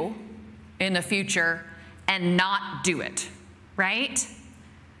do in the future and not do it, right?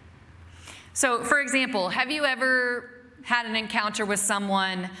 So, for example, have you ever had an encounter with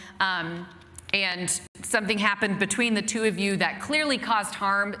someone and something happened between the two of you that clearly caused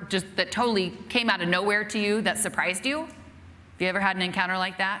harm, just that totally came out of nowhere to you, that surprised you? Have you ever had an encounter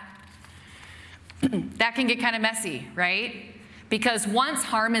like that? That can get kind of messy, right? Because once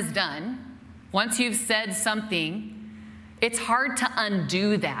harm is done, once you've said something, it's hard to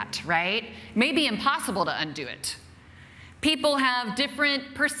undo that, right? It may be impossible to undo it. People have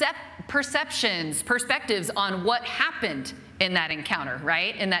different perceptions, perspectives on what happened in that encounter,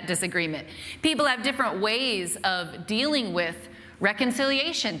 right? In that disagreement. People have different ways of dealing with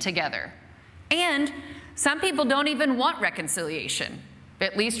reconciliation together. And some people don't even want reconciliation,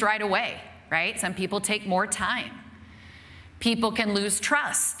 at least right away, right? Some people take more time. People can lose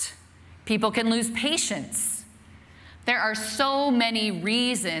trust. People can lose patience. There are so many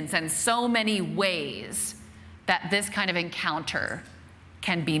reasons and so many ways that this kind of encounter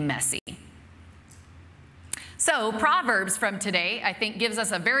can be messy. So Proverbs from today, I think, gives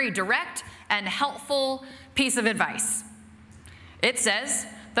us a very direct and helpful piece of advice. It says,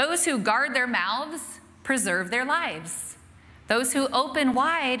 those who guard their mouths preserve their lives. Those who open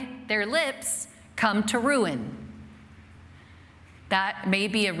wide their lips come to ruin. That may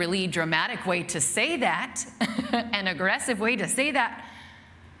be a really dramatic way to say that, an aggressive way to say that,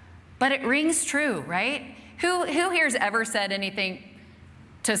 but it rings true, right? Who here's ever said anything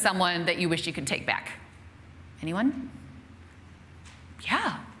to someone that you wish you could take back? Anyone?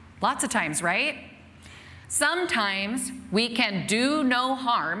 Yeah, lots of times, right? Sometimes we can do no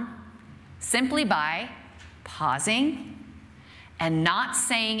harm simply by pausing and not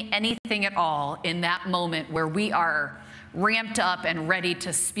saying anything at all in that moment where we are ramped up and ready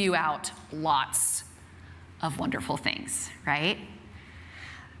to spew out lots of wonderful things, right?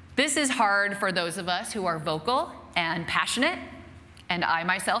 This is hard for those of us who are vocal and passionate, and I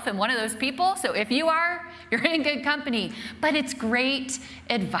myself am one of those people, so if you are, you're in good company, but it's great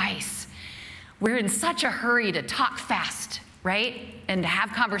advice. We're in such a hurry to talk fast, right? And to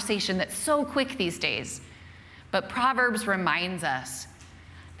have conversation that's so quick these days. But Proverbs reminds us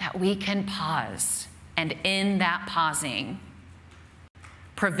that we can pause, and in that pausing,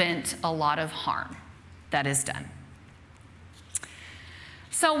 prevent a lot of harm that is done.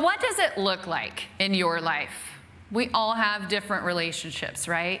 So what does it look like in your life? We all have different relationships,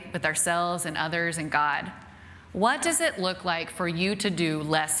 right? With ourselves and others and God. What does it look like for you to do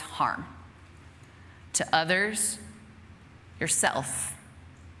less harm to others, yourself,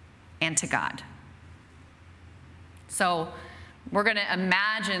 and to God? So we're going to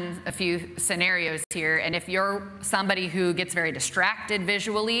imagine a few scenarios here, and if you're somebody who gets very distracted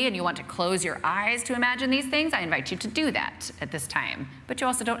visually and you want to close your eyes to imagine these things, I invite you to do that at this time, but you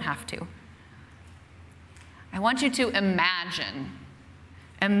also don't have to. I want you to imagine.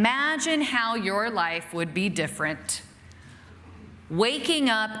 Imagine how your life would be different waking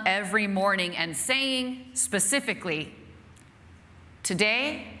up every morning and saying specifically,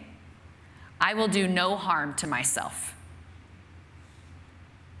 today, I will do no harm to myself.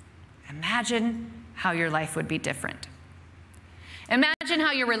 Imagine how your life would be different. Imagine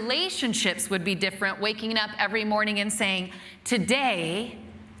how your relationships would be different, waking up every morning and saying, today,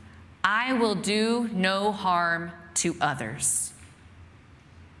 I will do no harm to others.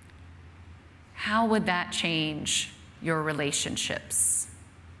 How would that change your relationships?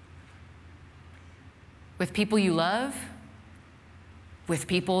 With people you love? With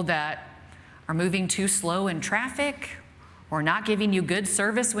people that are moving too slow in traffic? Or not giving you good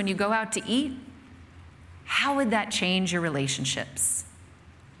service when you go out to eat? How would that change your relationships?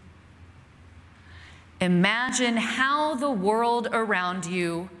 Imagine how the world around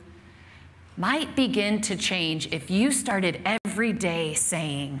you might begin to change if you started every day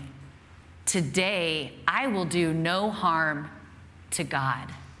saying, today I will do no harm to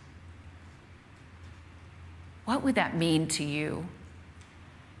God. What would that mean to you?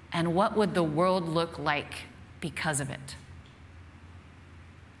 And what would the world look like because of it?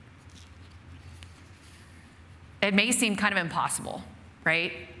 It may seem kind of impossible,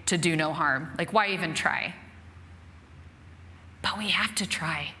 right, to do no harm. Like, why even try? But we have to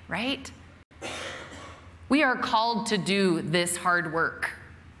try, right? We are called to do this hard work.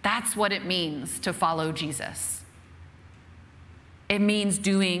 That's what it means to follow Jesus. It means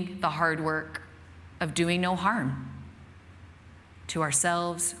doing the hard work of doing no harm to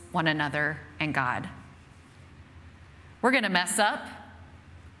ourselves, one another, and God. We're going to mess up,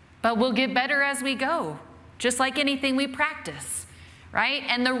 but we'll get better as we go, just like anything we practice, right?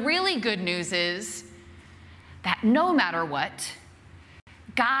 And the really good news is that no matter what,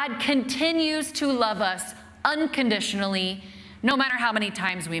 God continues to love us unconditionally, no matter how many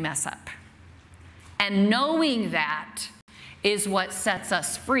times we mess up. And knowing that is what sets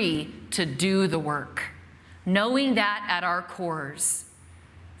us free to do the work. Knowing that at our cores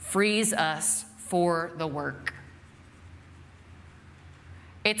frees us for the work.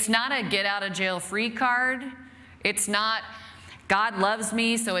 It's not a get out of jail free card. It's not God loves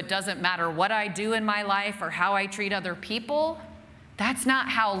me, so it doesn't matter what I do in my life or how I treat other people. That's not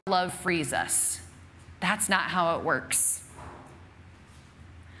how love frees us. That's not how it works.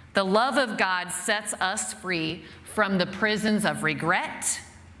 The love of God sets us free from the prisons of regret,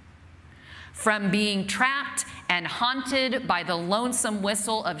 from being trapped and haunted by the lonesome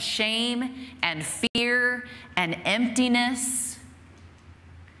whistle of shame and fear and emptiness.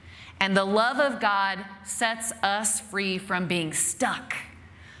 And the love of God sets us free from being stuck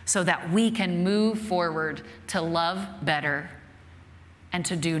so that we can move forward to love better and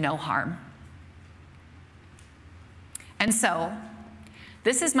to do no harm. And so,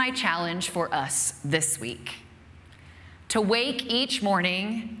 this is my challenge for us this week. To wake each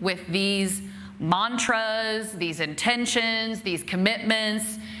morning with these mantras, these intentions, these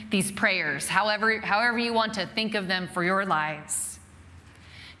commitments, these prayers, however you want to think of them for your lives.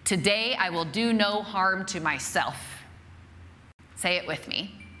 Today, I will do no harm to myself. Say it with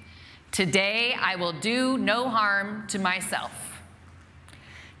me. Today, I will do no harm to myself.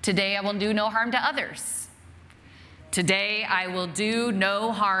 Today, I will do no harm to others. Today, I will do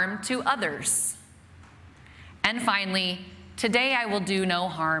no harm to others. And finally, today, I will do no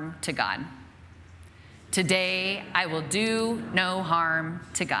harm to God. Today, I will do no harm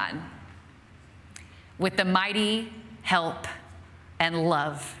to God. With the mighty help and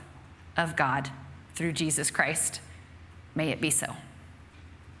love of God through Jesus Christ, may it be so.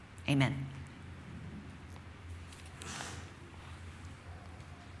 Amen.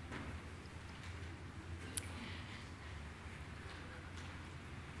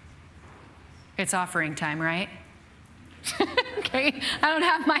 It's offering time, right? Okay, I don't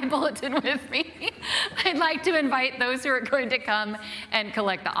have my bulletin with me. I'd like to invite those who are going to come and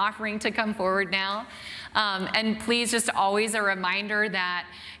collect the offering to come forward now. And please, just always a reminder that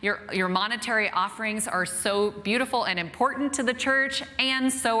your monetary offerings are so beautiful and important to the church,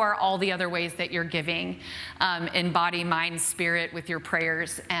 and so are all the other ways that you're giving in body, mind, spirit, with your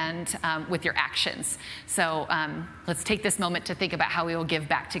prayers and with your actions. So let's take this moment to think about how we will give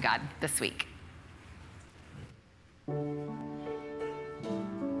back to God this week.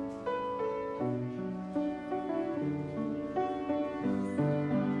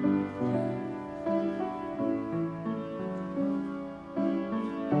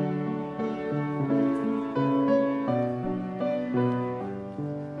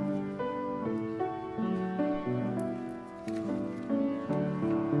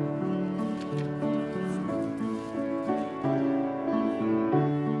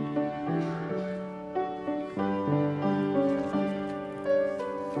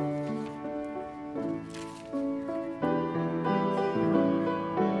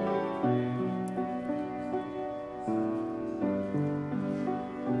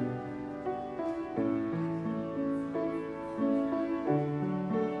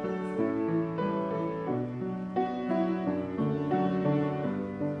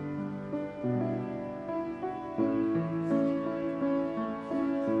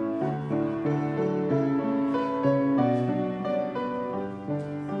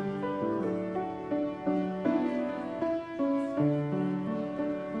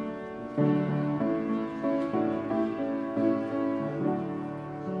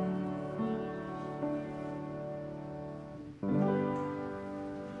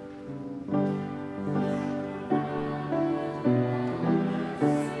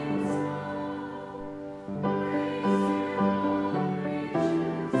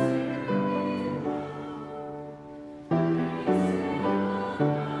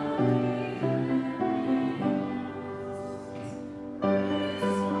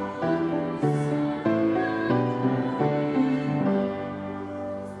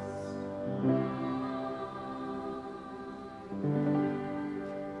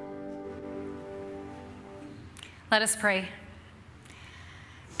 Let us pray.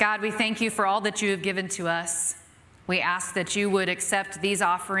 God, we thank you for all that you have given to us. We ask that you would accept these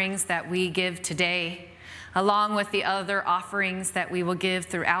offerings that we give today along with the other offerings that we will give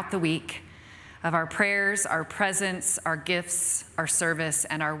throughout the week of our prayers, our presence, our gifts, our service,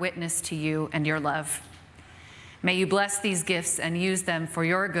 and our witness to you and your love. May you bless these gifts and use them for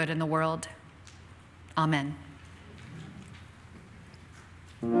your good in the world. Amen.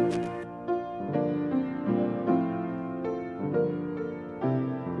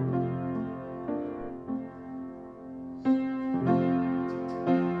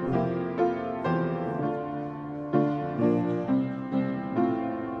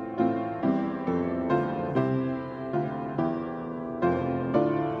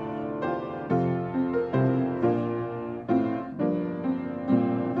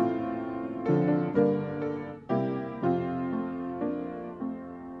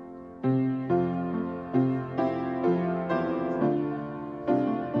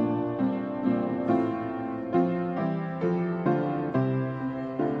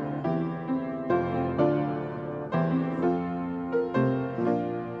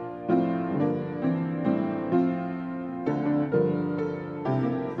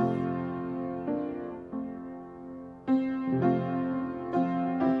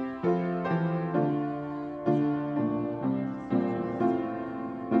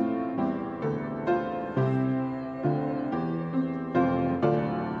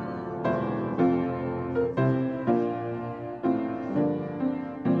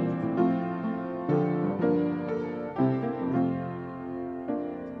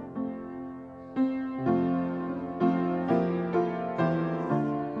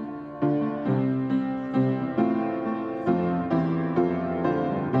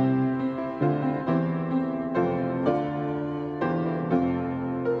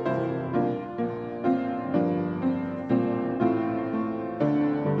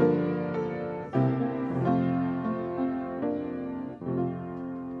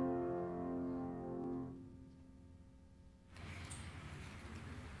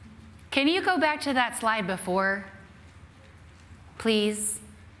 Can you go back to that slide before, please?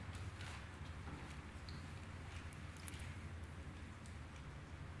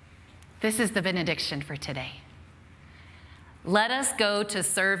 This is the benediction for today. Let us go to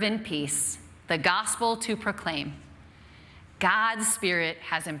serve in peace, the gospel to proclaim. God's Spirit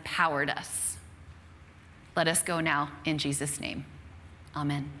has empowered us. Let us go now in Jesus' name.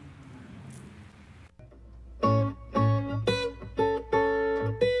 Amen.